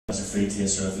free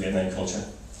taster of late night culture.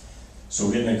 So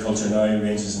late night culture now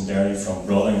ranges in Derry from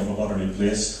brawling in Waterloo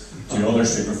Place to other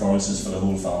street performances for the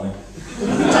whole family.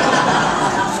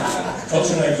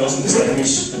 Culture now doesn't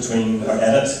distinguish between, or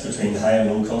edit between high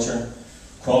and low culture.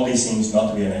 Quality seems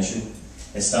not to be an issue.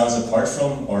 It stands apart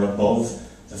from or above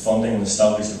the funding and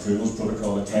established approvals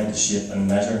protocol that tend to shape and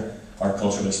measure our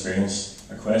cultural experience.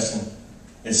 A question: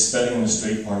 is spitting in the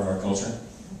street part of our culture?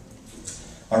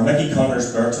 Are Mickey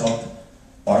Connor's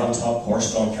barrel-top,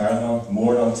 horse-drawn caravan,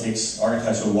 more antiques,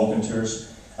 architectural walking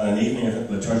tours, and an evening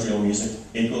of liturgical music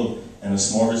equal in a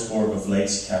smorgasbord of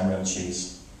lights, camera and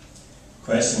cheese?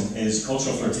 Question: is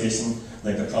cultural flirtation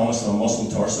like the promise of a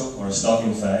muscle torso or a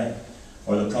stocking thigh,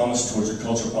 or the promise towards a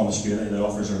cultural promiscuity that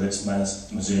offers a rich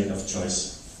mosaic of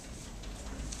choice?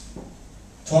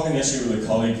 Talking yesterday with a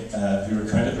colleague who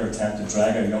recounted her attempt to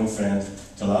drag a young friend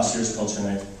to last year's culture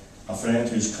night, a friend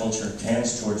whose culture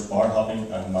tends towards bar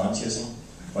hopping and man chasing,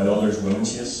 while others women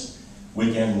chase,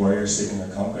 weekend warriors seeking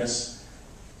their conquests.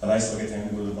 Have I still get time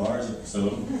to go to the bars? Still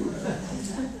open?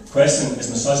 Question: is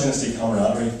misogynistic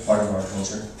camaraderie part of our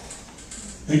culture?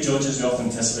 Who judges the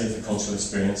authenticity of the cultural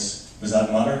experience? Does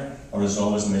that matter, or is it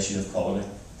always an issue of quality?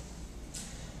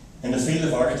 In the field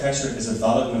of architecture, is it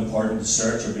valid and important to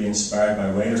search or be inspired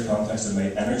by wider contexts that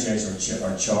may energise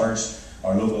or charge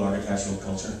our local architectural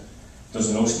culture? Does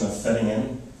the notion of fitting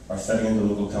in, or fitting into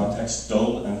local context,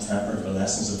 dull and temper the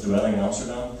lessons of dwelling in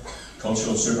Amsterdam,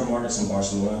 cultural supermarkets in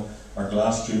Barcelona, or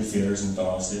glass cube theatres in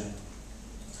Donaldsea?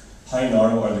 How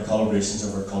narrow are the collaborations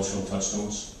of our cultural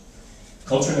touchstones?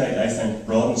 Culture Night, I think,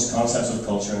 broadens concepts of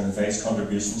culture and invites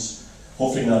contributions,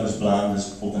 hopefully not as bland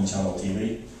as open channel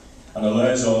TV, and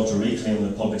allows all to reclaim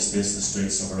the public space of the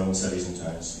streets of our own cities and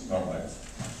towns. Not right.